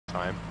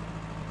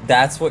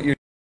That's what you're.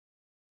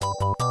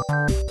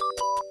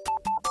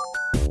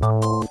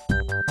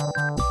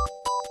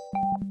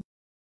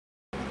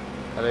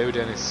 Hello,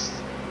 Dennis.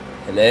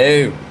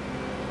 Hello.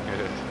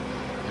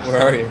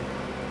 Where are you?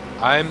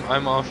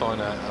 I'm off on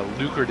a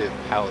lucrative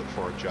pallet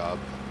fork job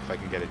if I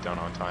can get it done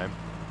on time.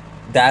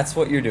 That's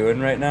what you're doing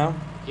right now?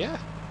 Yeah.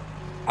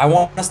 I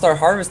want to start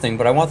harvesting,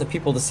 but I want the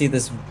people to see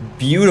this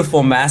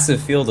beautiful,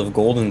 massive field of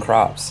golden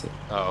crops.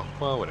 Oh,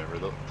 well, whatever.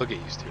 They'll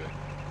get used to it.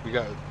 We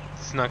got.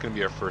 It's not gonna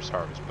be our first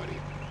harvest, buddy.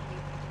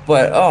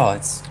 But oh,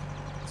 it's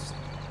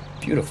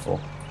beautiful.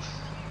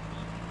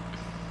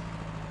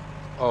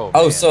 Oh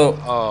Oh, man. so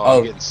Oh, I'm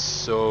oh, getting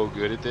so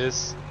good at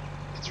this.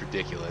 It's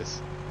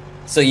ridiculous.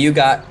 so you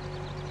got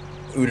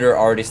Uter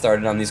already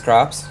started on these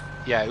crops?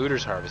 Yeah,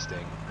 Uter's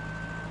harvesting.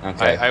 I,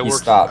 Okay, I he worked. I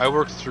stopped.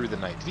 worked through the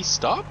night. Did he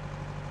stop?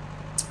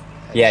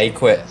 Yeah, he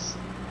quit. Yes.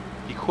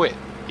 He quit.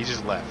 He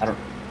just I left. don't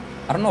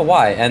I don't know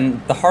why.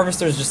 And the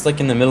harvester's just like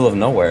in the middle of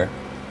nowhere.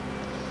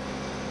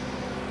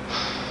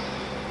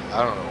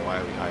 I don't know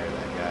why we hired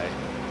that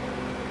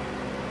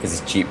guy.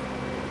 Because it's cheap.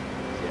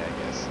 Yeah,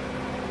 I guess.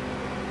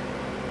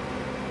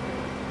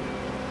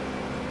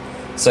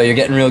 So you're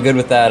getting real good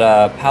with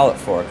that pallet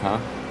fork, huh?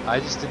 I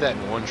just did that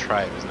in one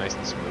try. It was nice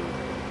and smooth.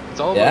 It's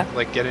all Yeah? about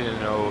like getting to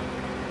know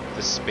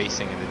the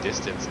spacing and the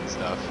distance and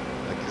stuff.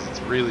 Like, because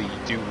it's really you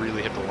do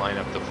really have to line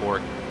up the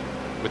fork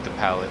with the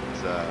pallet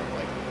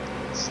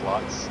like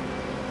slots.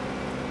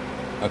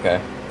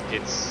 Okay.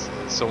 It's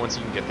so once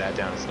you can get that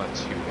down, it's not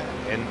too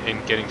bad.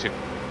 And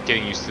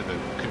getting used to the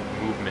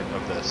movement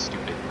of the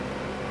stupid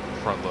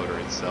front loader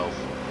itself.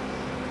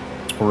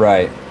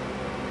 Right.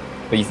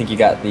 But you think you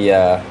got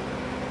the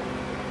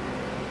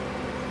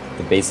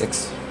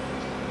basics? I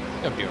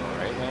think I'm doing all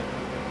right. Yeah.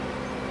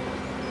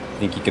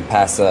 Think you could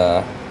pass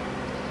a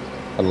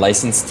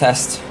license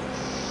test to I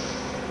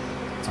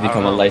don't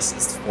become a know.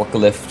 licensed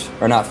forklift,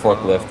 or not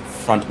forklift,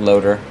 front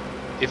loader?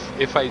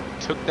 If I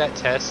took that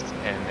test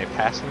and they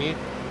passed me,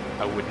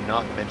 I would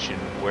not mention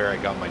where I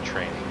got my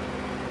training,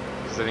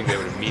 because I think they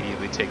would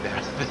immediately take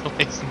that the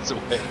license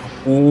away.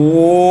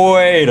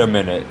 Wait a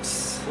minute.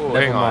 Oh,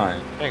 Never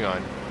mind. hang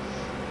on.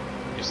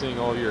 You're saying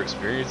all your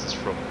experiences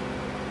from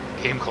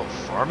a game called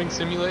Farming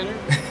Simulator?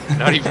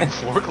 Not even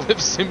Forklift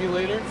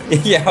Simulator?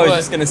 Yeah, I was What?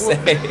 just gonna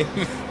What? say.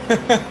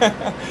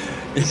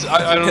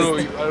 I don't know.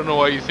 Because I don't know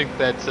why you think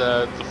that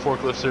the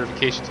forklift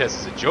certification test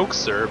is a joke,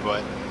 sir.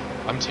 But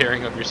I'm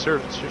tearing up your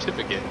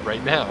certificate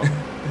right now.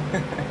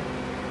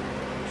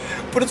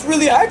 but it's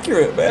really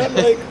accurate, man.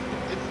 Like,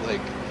 It's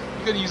like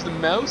you gotta use the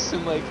mouse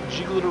and like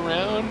jiggle it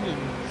around and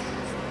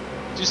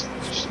just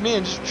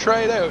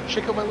try it out.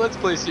 Check out my Let's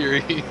Play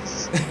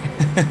series.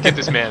 Get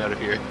this man out of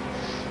here.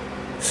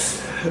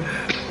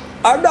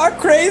 I'm not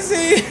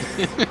crazy.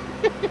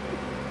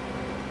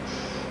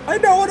 I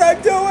know what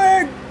I'm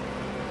doing.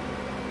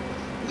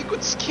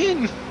 Liquid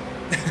skin.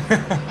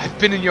 I've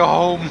been in your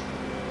home.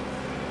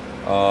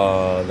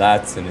 Oh,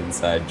 that's an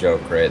inside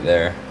joke right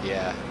there.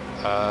 Yeah.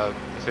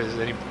 If there's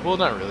any, well,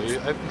 not really.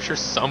 I'm sure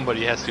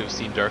somebody has to have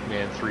seen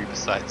Darkman 3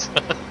 besides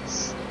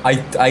us. I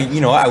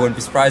wouldn't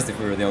be surprised if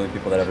we were the only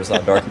people that ever saw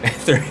Darkman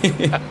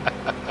 3.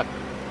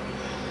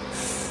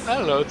 I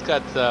don't know. It's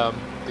got the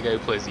guy who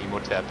plays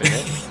Emotep in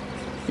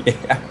it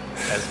Yeah.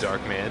 as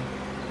Darkman.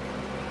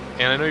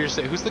 And I know you're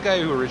saying, who's the guy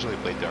who originally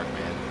played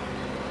Darkman?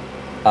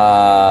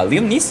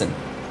 Liam Neeson.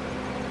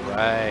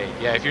 Right.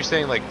 Yeah, if you're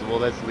saying like, well,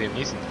 that's Liam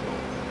Neeson's film.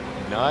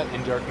 Not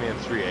in Darkman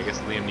 3. I guess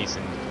Liam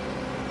Neeson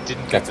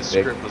didn't think the That's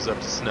big. script was up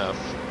to snuff.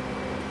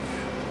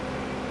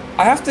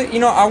 I have to,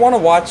 I want to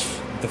watch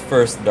the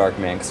first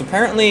Darkman because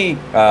apparently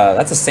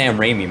that's a Sam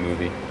Raimi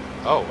movie.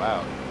 Oh,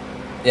 wow.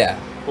 Yeah.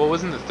 Well,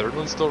 wasn't the third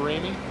one still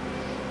Raimi?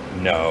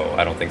 No,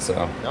 I don't think so.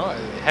 No, it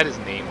had his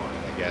name on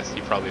it, I guess.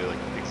 He probably like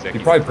He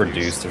executive probably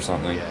produced. produced or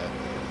something. Yeah.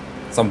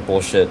 Some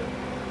bullshit.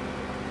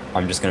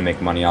 I'm just gonna make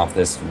money off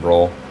this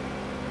role.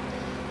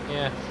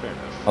 Yeah, fair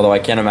enough. Although I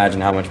can't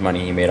imagine how much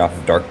money he made off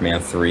of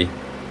Darkman 3.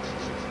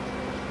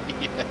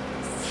 Yeah.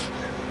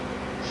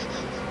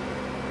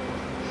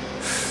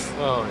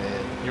 Oh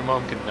man, your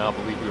mom could not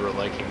believe we were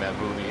liking that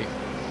movie.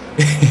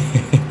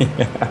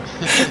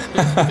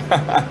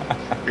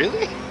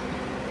 Really?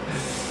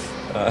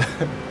 Uh,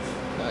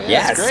 Oh yeah,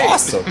 yeah, it's it's great.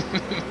 awesome.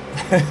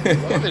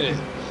 Loving it.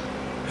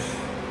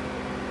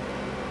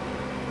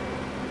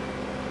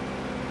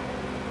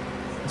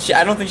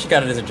 I don't think she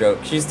got it as a joke.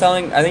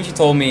 I think she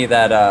told me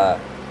that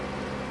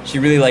she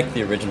really liked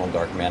the original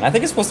Darkman. I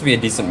think it's supposed to be a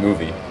decent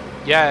movie.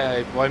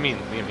 Yeah, well, I mean,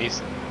 Liam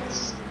Neeson.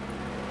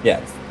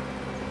 Yeah,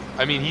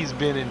 I mean, he's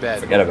been in bad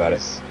forget about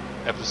it. movies.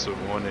 Episode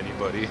 1,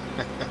 anybody.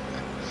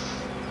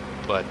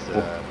 But,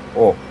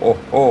 Oh, oh,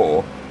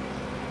 oh.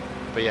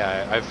 but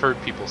yeah, I've heard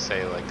people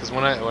say, like, because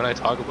when I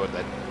talk about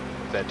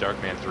that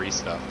Darkman 3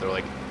 stuff, they're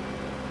like,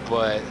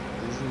 but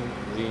isn't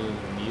Liam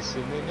Neeson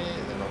in it?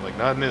 And I'm like,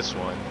 not in this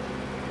one.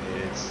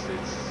 It's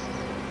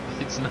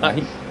it's not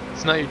Right?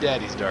 it's not your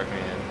daddy's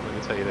Darkman. Let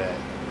me tell you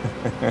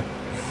that.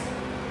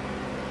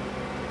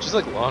 Just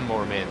like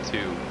Lawnmower Man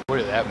 2. Boy,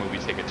 did that movie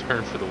take a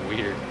turn for the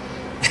weird.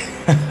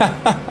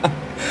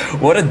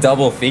 What a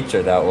double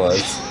feature that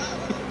was.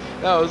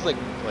 No, it was like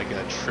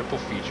a triple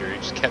feature. It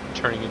just kept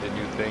turning into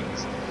new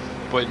things,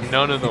 but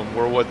none of them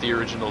were what the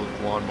original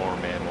Lawnmower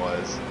Man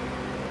was,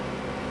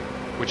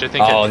 which I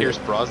think Oh, had Pierce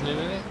Brosnan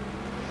in it.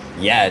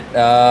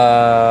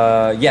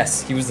 yeah.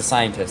 Yes, he was the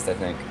scientist, I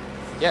think.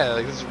 Yeah,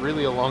 like this is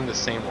really along the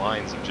same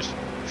lines of just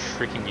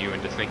tricking you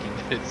into thinking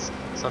that it's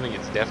something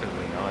it's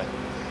definitely not.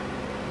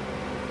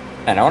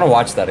 And I want to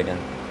watch that again.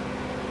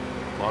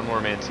 Lawnmower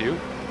Man 2?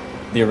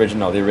 The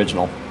original, the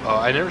original. Oh,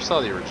 I never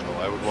saw the original.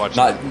 I would watch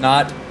Not, that.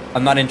 not.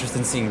 I'm not interested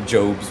in seeing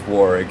Job's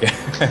War again.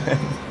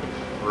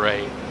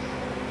 Right.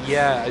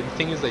 Yeah, the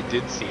thing is, I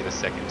did see it a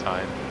second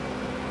time.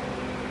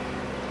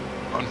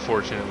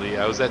 Unfortunately,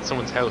 I was at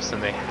someone's house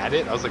and they had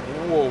it. I was like,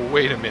 "Whoa,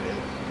 wait a minute!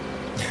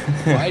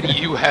 Why do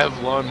you have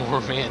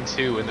Lawnmower Man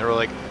 2?" And they were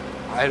like,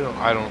 "I don't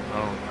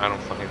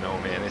fucking know,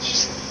 man.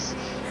 It's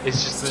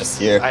just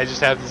here. I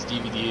just have this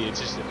DVD. It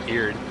just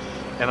appeared."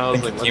 And I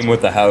was like, Came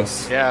with the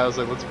house. yeah, I was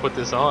like, let's put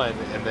this on,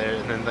 and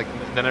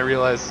then I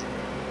realized,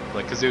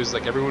 like, because it was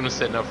like everyone was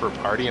setting up for a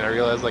party, and I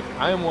realized like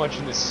I am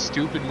watching this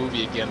stupid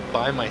movie again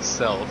by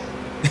myself.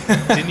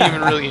 Didn't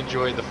even really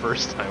enjoy it the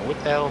first time. What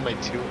the hell am I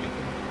doing?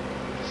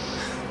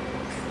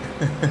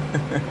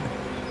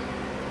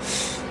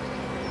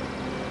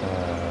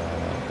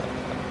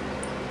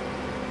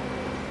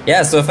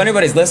 Yeah, so if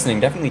anybody's listening,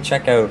 definitely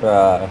check out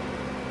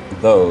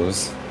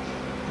those.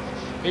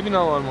 Maybe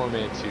not Lawnmower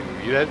Man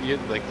 2. You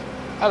like,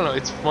 I don't know.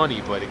 It's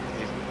funny, but it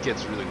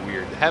gets really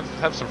weird.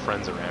 Have some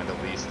friends around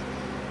at least.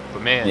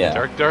 But man, Yeah.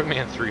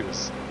 Darkman 3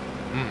 was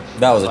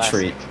That was classic. a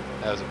treat.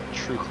 That was a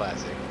true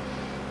classic.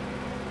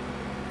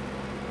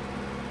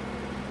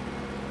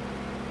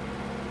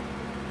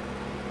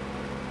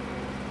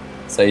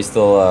 So you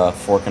still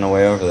forking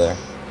away over there?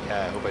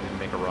 Yeah, I hope I didn't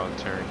make a wrong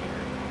turn here.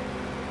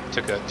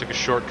 Took a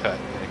shortcut,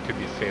 and it could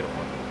be a fatal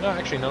one. No,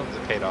 actually, no.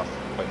 It paid off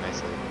quite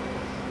nicely.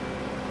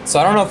 So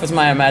I don't know if it's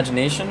my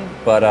imagination,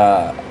 but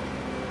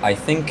I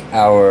think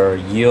our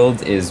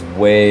yield is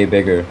way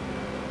bigger.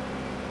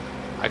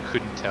 I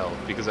couldn't tell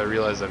because I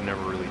realized I've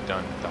never really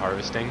done the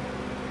harvesting.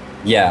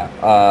 Yeah,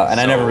 and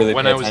I never really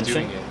when paid I was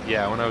attention. doing it,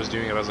 yeah, when I was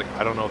doing it, I was like,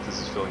 I don't know if this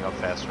is filling up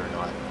faster or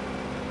not.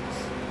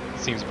 It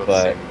seems about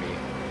But the same to me.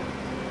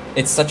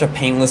 it's such a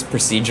painless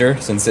procedure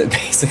since it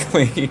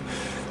basically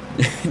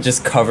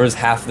just covers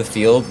half the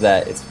field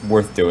that it's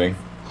worth doing.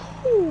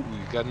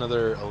 We've got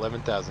another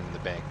 11,000 in the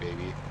bank,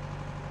 baby.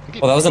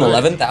 Well, that was an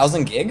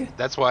 11,000 gig?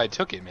 That's why I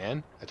took it,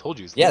 man. I told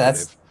you it's Yeah,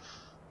 lucrative.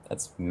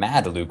 that's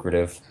mad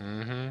lucrative.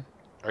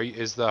 Mm-hmm.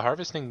 Is the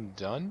harvesting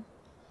done?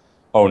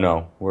 Oh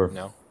no,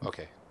 No?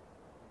 Okay.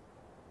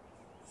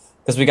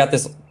 because we got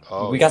this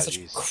Oh, we yeah, got such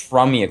jeez.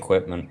 crummy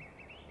equipment.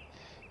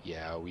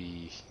 Yeah,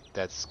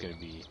 that's gonna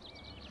be...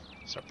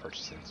 Start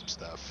purchasing some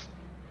stuff.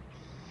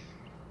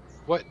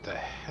 What the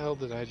hell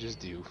did I just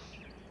do?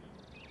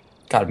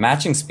 God,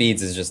 matching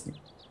speeds is just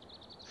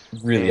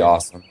really Man,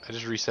 awesome. I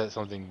just reset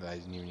something that I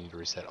didn't even need to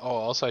reset. Oh,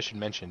 also I should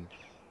mention,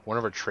 one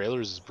of our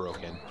trailers is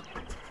broken.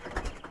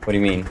 What do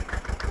you mean?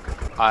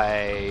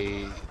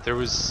 There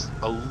was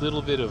a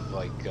little bit of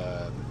like,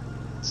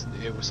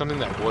 it was something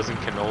that wasn't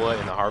canola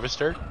in the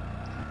harvester.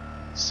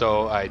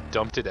 So I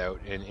dumped it out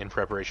in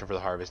preparation for the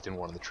harvest in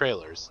one of the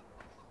trailers.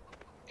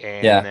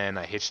 And Yeah. then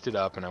I hitched it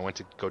up and I went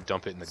to go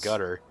dump it in the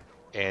gutter.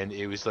 And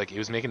it was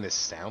making this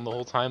sound the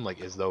whole time,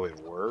 like as though it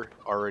were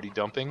already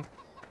dumping.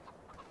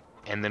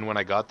 And then when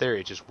I got there,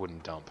 it just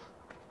wouldn't dump.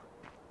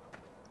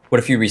 What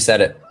if you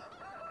reset it?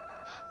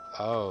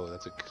 Oh,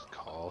 that's a good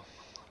call.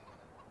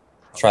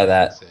 Try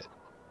that. That's it.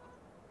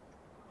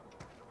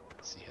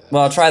 Let's see how that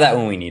Well, works. try that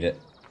when we need it.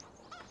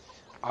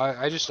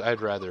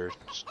 I'd rather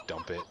just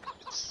dump it.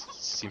 It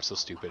seems so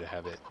stupid to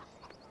have it.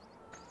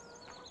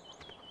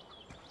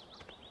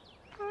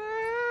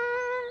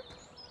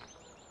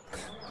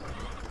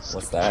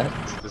 What's that?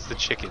 It's the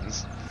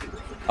chickens.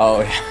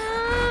 Oh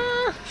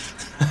yeah.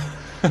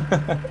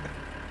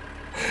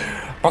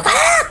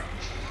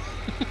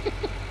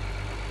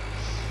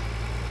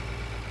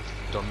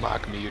 Don't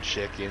mock me, you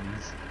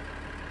chickens.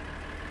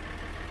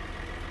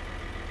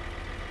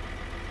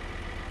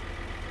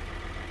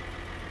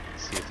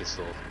 Let's see if this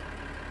will...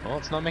 Well,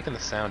 it's not making the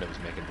sound it was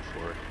making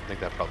before. I think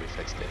that probably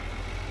fixed it.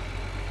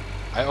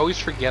 I always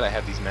forget I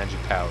have these magic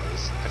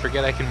powers. I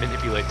forget I can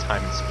manipulate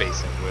time and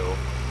space at will.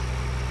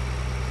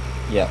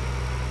 Yep.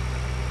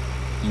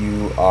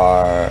 You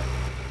are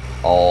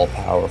all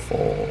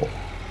powerful.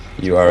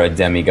 You are a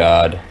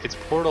demigod. It's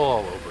Portal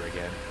all over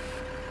again.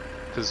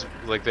 Because,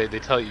 like, they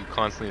tell you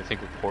constantly to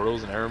think with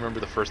portals, and I remember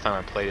the first time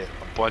I played it,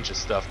 a bunch of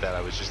stuff that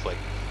I was just like,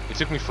 it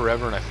took me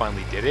forever and I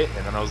finally did it,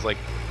 and then I was like,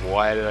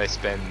 why did I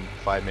spend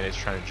 5 minutes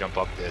trying to jump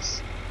up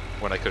this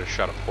when I could have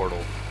shot a portal?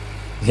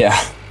 Yeah.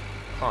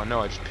 Oh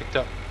no, I just picked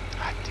up.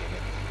 God damn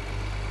it.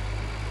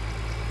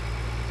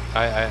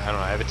 I don't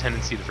know, I have a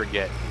tendency to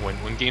forget.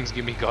 When games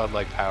give me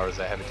godlike powers,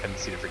 I have a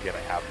tendency to forget I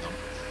have them.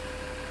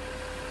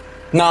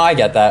 No, I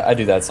get that. I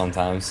do that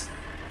sometimes.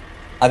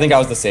 I think I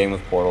was the same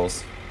with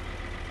portals.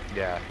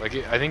 Yeah, like,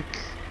 I think,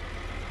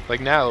 like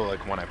now,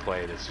 like when I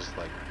play it, it's just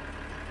like,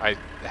 I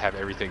have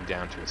everything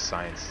down to a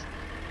science,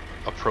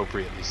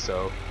 appropriately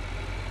so.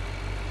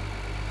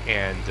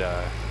 and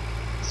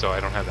so I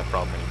don't have that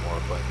problem anymore.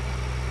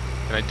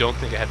 And I don't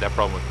think I had that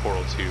problem with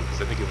Portal 2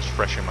 because I think it was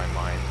fresh in my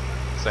mind.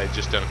 Because I had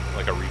just done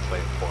like a replay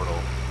of Portal.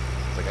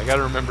 It's like I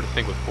gotta remember to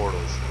think with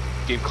portals.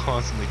 The game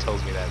constantly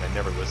tells me that, and I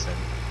never listen.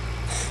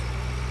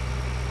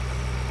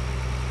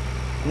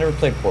 I never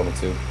played Portal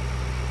 2.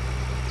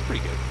 It's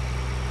pretty good.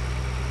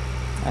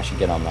 I should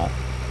get on that.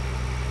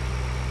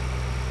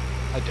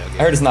 I dug it.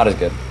 I heard it's not as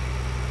good.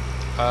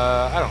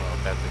 I don't know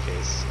if that's the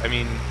case. I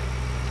mean,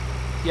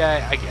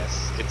 yeah, I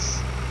guess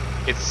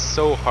it's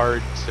so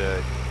hard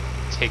to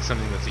take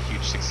something that's a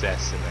huge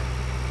success and then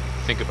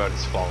think about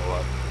its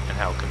follow-up and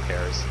how it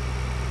compares.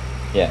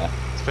 Yeah.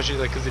 Especially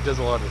like because it does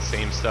a lot of the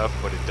same stuff,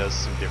 but it does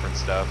some different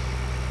stuff.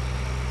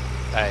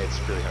 It's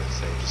really hard to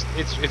say.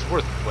 Just it's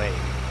worth playing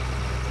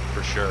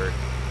for sure.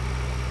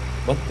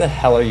 What the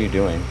hell are you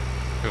doing?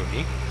 Who,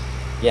 me?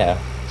 Yeah.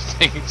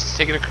 Just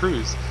taking a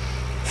cruise.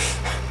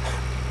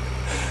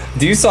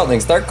 Do something.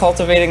 Start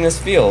cultivating this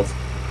field.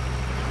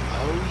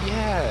 Oh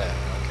yeah.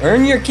 Okay.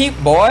 Earn your keep,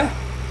 boy.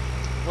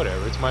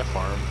 Whatever. It's my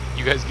farm.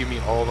 You guys give me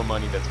all the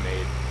money that's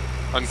made,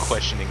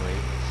 unquestioningly.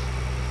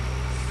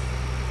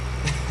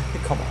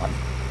 Come on.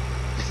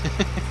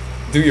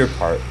 Do your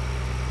part.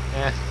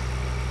 Eh.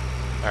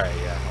 Alright,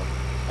 yeah.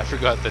 I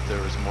forgot that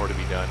there was more to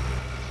be done.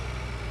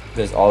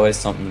 There's always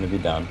something to be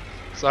done.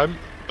 So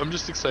I'm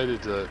just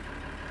excited to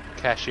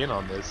cash in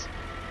on this.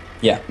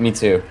 Yeah, me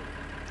too.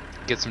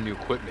 Get some new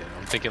equipment.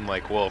 I'm thinking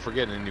like, well, if we're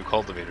getting a new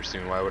cultivator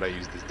soon, why would I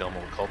use this dumb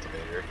old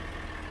cultivator?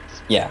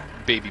 This Yeah.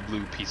 baby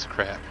blue piece of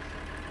crap.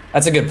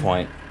 That's a good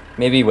point.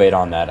 Maybe wait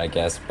on that, I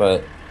guess,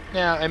 but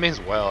Yeah, I may as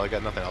well. I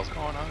got nothing else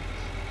going on.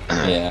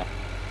 yeah.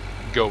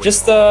 Go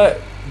Just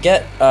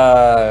get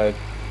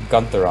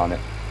Gunther on it.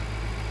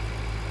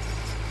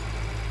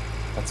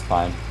 That's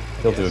fine.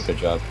 He'll do a good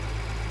job.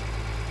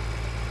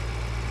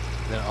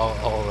 Then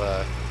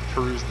I'll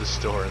peruse the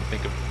store and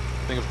think of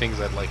things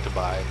I'd like to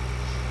buy.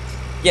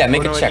 Yeah,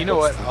 make a checklist. You know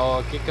what?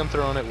 I'll get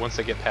Gunther on it once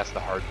I get past the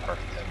hard part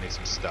that makes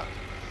him stuck.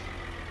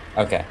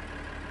 Okay.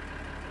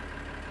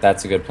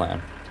 That's a good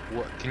plan.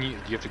 What do you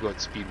have to go at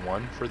speed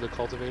 1 for the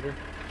cultivator?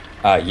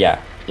 Yeah.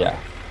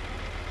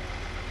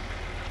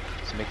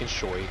 Just making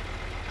sure.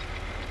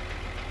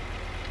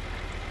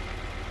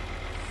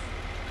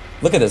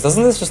 Look at this.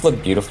 Doesn't this just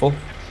look beautiful?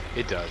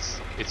 It does.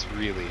 It's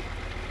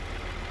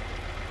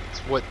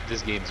what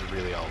this game's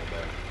really all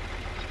about.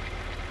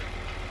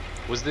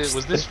 Was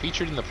this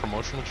featured in the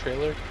promotional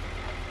trailer?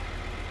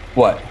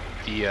 What?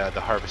 The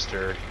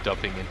harvester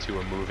dumping into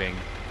a moving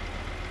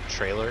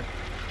trailer?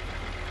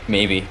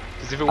 Maybe.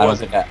 Because if it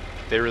wasn't,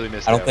 they really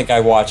missed out. I don't think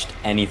I watched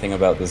anything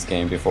about this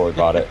game before we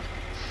bought it.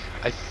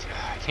 I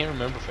can't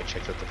remember if I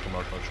checked out the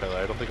promotional trailer.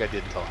 I don't think I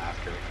did until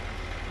after.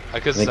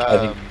 Because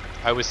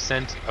I was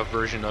sent a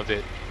version of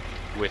it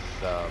with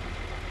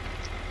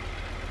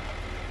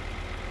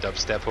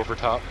dubstep over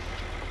top.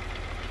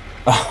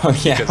 Oh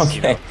yeah, because, okay.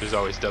 You know, there's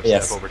always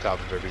dubstep over top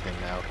of everything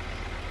now.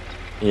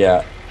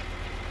 Yeah.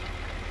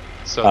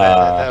 So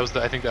that was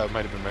I think that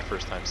might have been my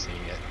first time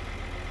seeing it.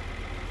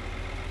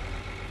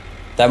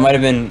 That might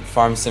have been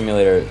Farm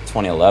Simulator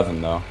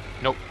 2011 though.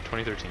 Nope,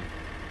 2013.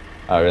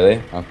 Oh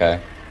really? Okay.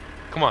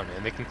 Come on,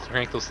 man, they can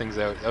crank those things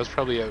out. That was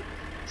probably out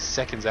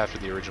seconds after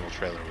the original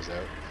trailer was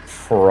out.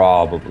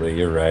 Probably,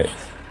 you're right.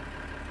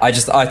 I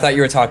thought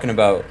you were talking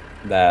about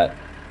that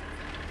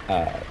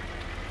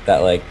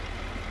like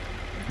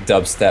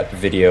dubstep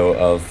video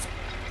of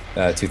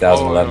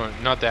 2011. Oh, no,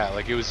 not that.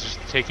 Like it was just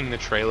taking the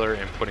trailer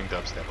and putting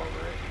dubstep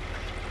over it.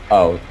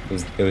 Oh,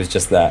 it was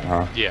just that,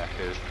 huh? Yeah,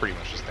 it was pretty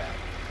much just that.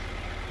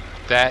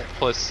 That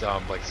plus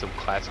like some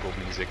classical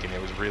music, and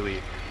it was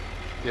really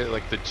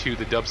like the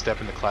dubstep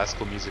and the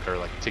classical music are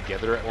like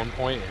together at one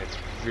point, and it's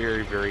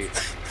very, very,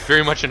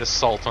 very much an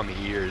assault on the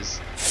ears.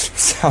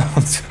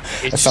 Sounds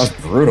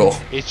brutal.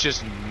 It's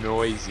just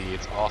noisy.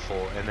 It's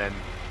awful, and then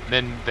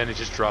it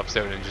just drops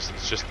out, and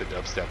it's just the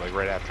dubstep, like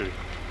right after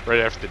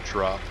the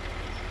drop.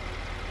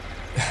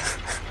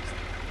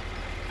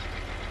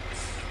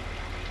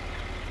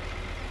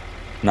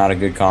 Not a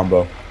good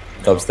combo.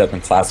 Dubstep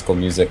and classical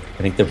music.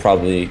 I think they're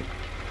probably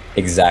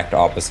exact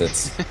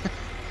opposites.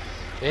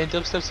 Man,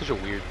 dubstep's such a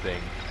weird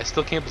thing. I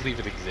still can't believe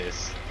it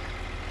exists.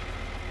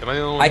 Am I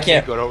the only one who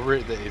can't got over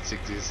it that it's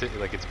existed,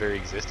 like its very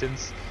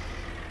existence?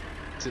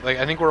 Like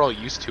I think we're all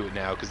used to it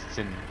now because it's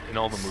in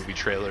all the movie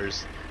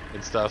trailers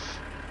and stuff.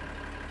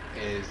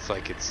 It's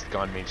like it's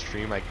gone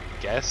mainstream, I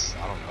guess.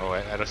 I don't know.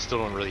 I still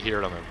don't really hear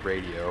it on the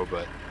radio,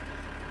 but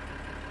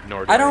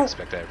nor do I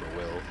expect I ever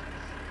will.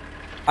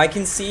 I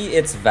can see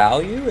its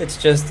value. It's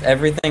just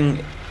every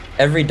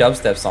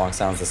dubstep song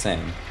sounds the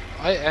same.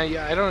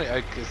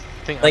 I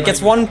think like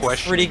it's one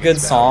pretty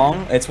good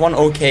song. It's one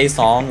okay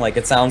song. Like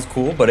it sounds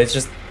cool, but it's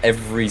just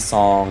every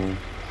song.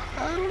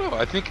 I don't know.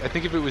 I think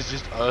if it was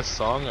just a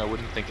song, I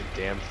wouldn't think a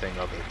damn thing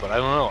of it. But I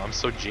don't know. I'm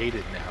so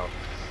jaded now.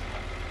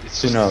 It's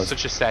just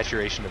such a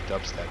saturation of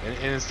dubstep,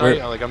 and it's not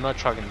like I'm not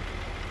talking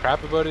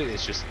crap about it.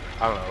 It's just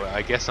I don't know.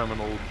 I guess I'm an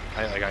old.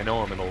 I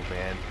know I'm an old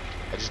man.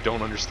 I just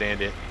don't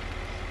understand it.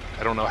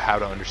 I don't know how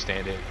to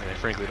understand it, and I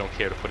frankly don't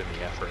care to put in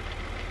the effort.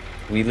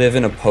 We live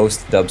in a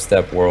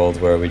post-dubstep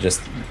world where we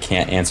just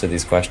can't answer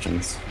these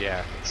questions.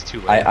 Yeah, it's too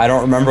late. I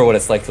don't remember what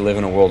it's like to live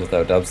in a world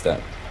without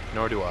dubstep.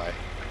 Nor do I.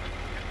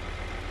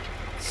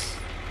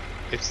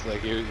 It's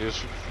like it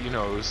was, you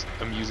know, it was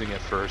amusing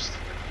at first,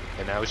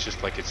 and now it's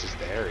just like it's just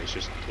there. It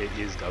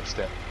is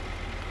dubstep.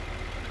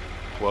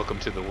 Welcome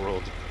to the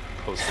world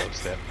post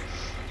dubstep.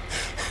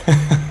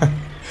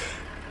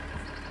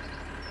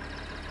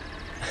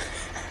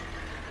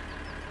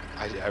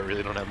 I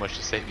really don't have much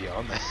to say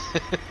beyond that.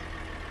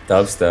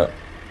 Dubstep.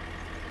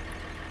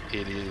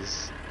 It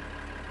is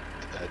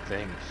a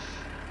thing.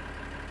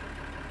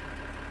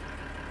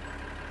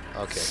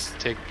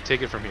 Okay,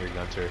 take it from here,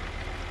 Gunter.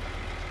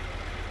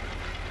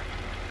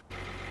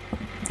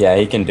 Yeah,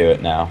 he can do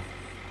it now.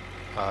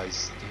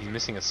 He's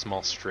missing a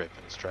small strip,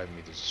 and it's driving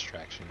me to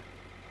distraction.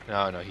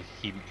 No,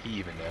 he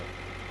evened out.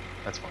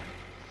 That's fine.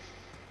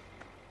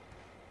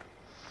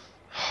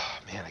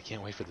 Man, I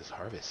can't wait for this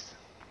harvest.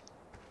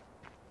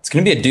 It's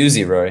gonna be a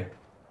doozy, Rory.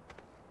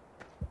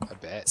 I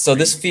bet. So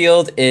this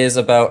field is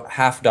about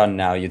half done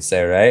now, you'd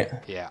say, right?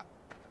 Yeah.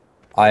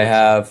 I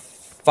have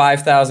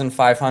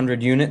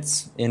 5,500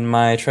 units in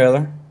my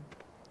trailer.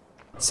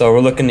 So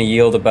we're looking to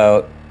yield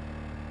about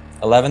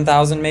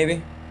 11,000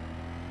 maybe?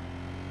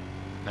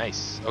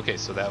 Nice. Okay,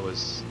 so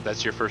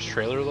that's your first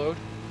trailer load?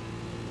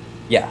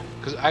 Yeah.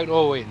 Cause I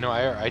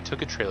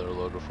took a trailer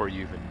load before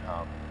you even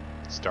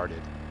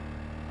started.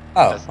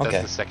 Oh, That's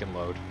okay. the second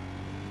load.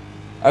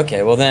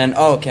 Okay, well then,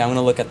 okay, I'm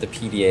gonna look at the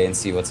PDA and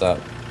see what's up.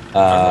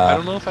 I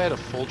don't know if I had a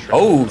full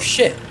trailer. Oh load.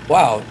 shit!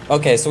 Wow.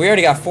 Okay, so we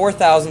already got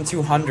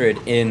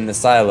 4,200 in the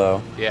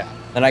silo. Yeah.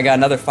 Then I got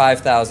another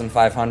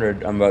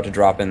 5,500 I'm about to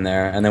drop in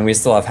there, and then we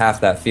still have half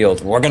that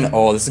field. We're gonna.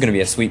 Oh, this is gonna be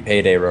a sweet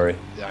payday, Rory.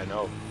 Yeah, I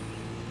know.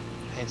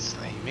 Man, it's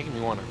like, making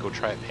me want to go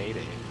try a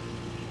payday.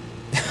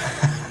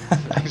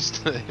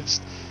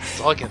 It's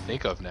all I can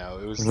think of now.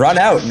 It was Run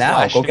out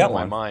now. Go get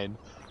my one. mind.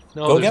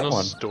 No, Go there's get no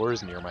one.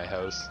 stores near my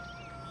house.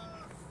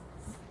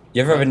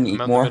 You ever have an I'm eat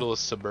out in more? the middle of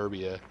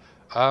suburbia.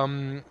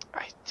 I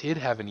did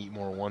have an eat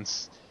more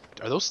once.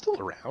 Are those still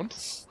around?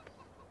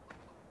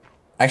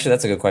 Actually,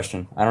 that's a good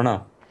question. I don't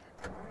know.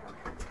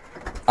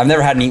 I've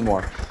never had an eat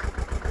more.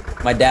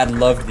 My dad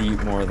loved the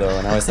eat more though,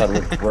 and I always thought it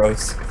looked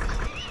gross.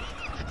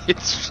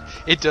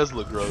 It does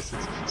look gross,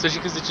 especially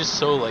because it's just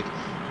so like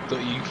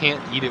you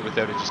can't eat it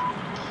without it just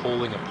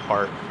pulling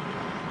apart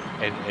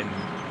and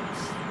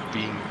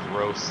being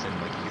gross,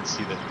 and like you can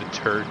see the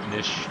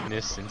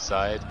turdness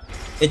inside.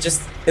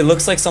 It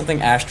looks like something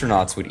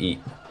astronauts would eat.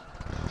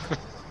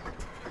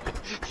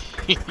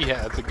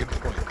 Yeah, that's a good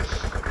point.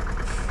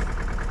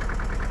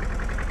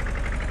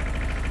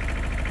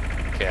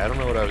 Okay, I don't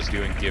know what I was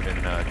doing giving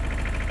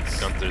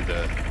Gunther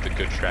the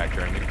good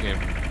tractor. I'm gonna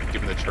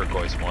give him the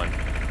turquoise one.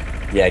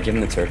 Yeah, give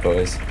him the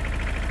turquoise.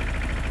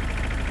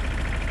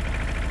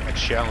 I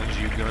challenge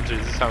you, Gunther.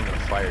 This is how I'm gonna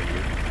fire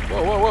you.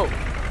 Whoa, whoa, whoa!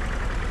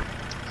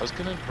 I was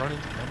gonna run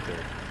into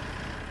Gunther.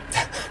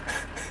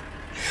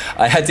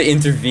 I had to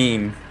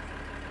intervene.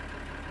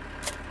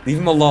 Leave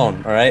him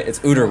alone, alright? It's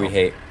Uter we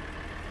hate.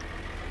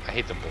 I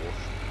hate them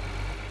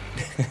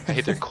both. I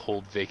hate their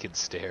cold, vacant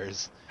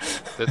stares.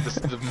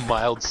 The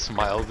mild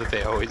smile that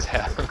they always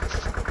have.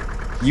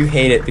 You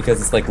hate it because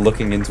it's like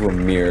looking into a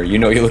mirror. You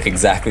know you look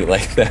exactly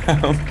like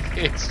them.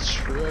 It's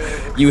true.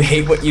 You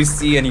hate what you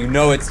see and you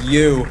know it's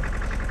you.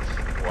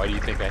 Why do you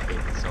think I hate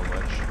it so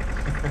much?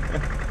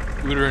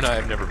 Uter and I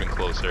have never been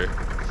closer.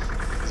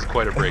 This is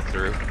quite a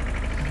breakthrough.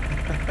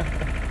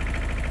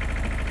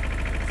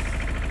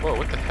 Whoa,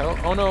 what the hell?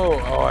 Oh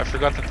no! Oh, I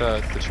forgot that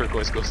the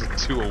turquoise goes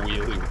into a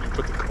wheelie when you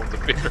put the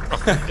cultivator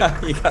on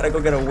it. You gotta go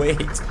get a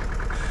weight.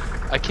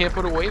 I can't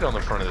put a weight on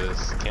the front of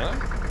this, can I?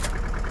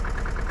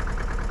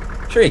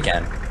 Sure you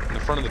can. In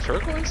the front of the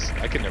turquoise?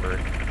 I can never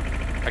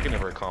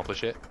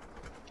accomplish it.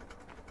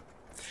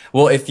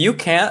 Well, if you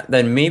can't,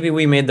 then maybe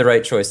we made the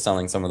right choice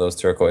selling some of those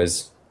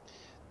turquoise.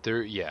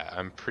 Yeah,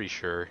 I'm pretty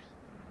sure.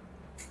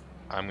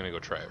 I'm gonna go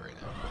try it right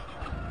now.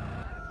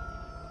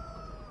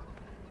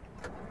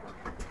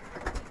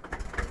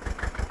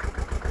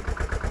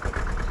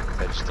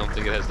 I just don't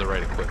think it has the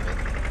right equipment.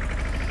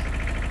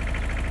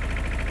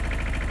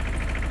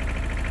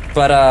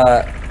 But,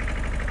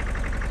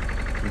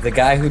 the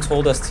guy who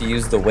told us to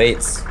use the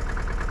weights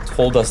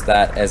told us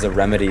that as a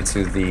remedy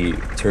to the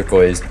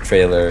turquoise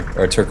trailer,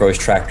 or turquoise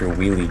tractor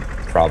wheelie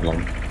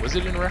problem. Was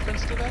it in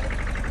reference to that?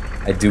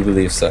 I do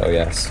believe so,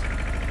 yes.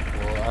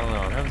 Well, I don't know.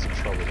 I'm having some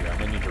trouble here. I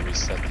might need to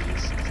reset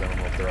these, because I don't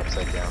know if they're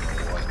upside down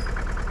or what.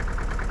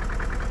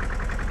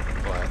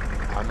 But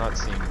I'm not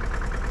seeing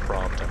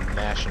prompt. I'm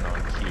mashing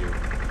on Q.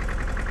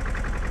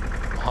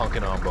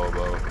 Honking on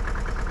Bobo.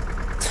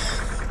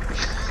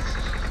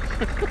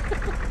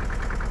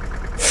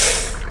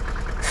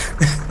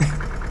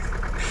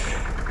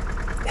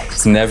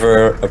 It's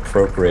never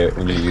appropriate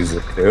when you use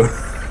it too.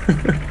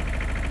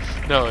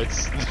 No,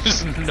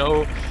 there's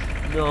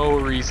no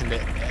reason to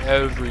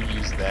ever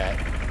use that.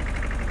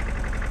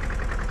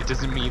 It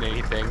doesn't mean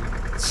anything,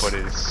 but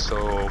it is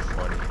so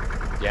funny.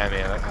 Yeah,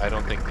 man, I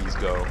don't think these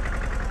go.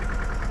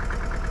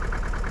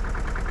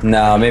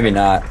 No, maybe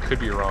not. Could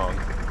be wrong.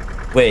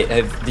 Wait,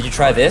 did you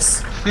try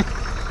this?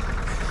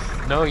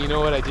 No, you know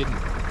what? I didn't.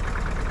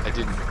 I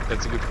didn't.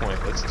 That's a good point.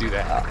 Let's do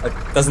that.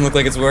 It doesn't look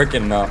like it's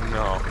working, no.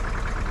 No.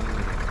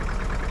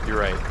 You're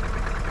right.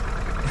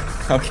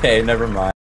 Okay, never mind.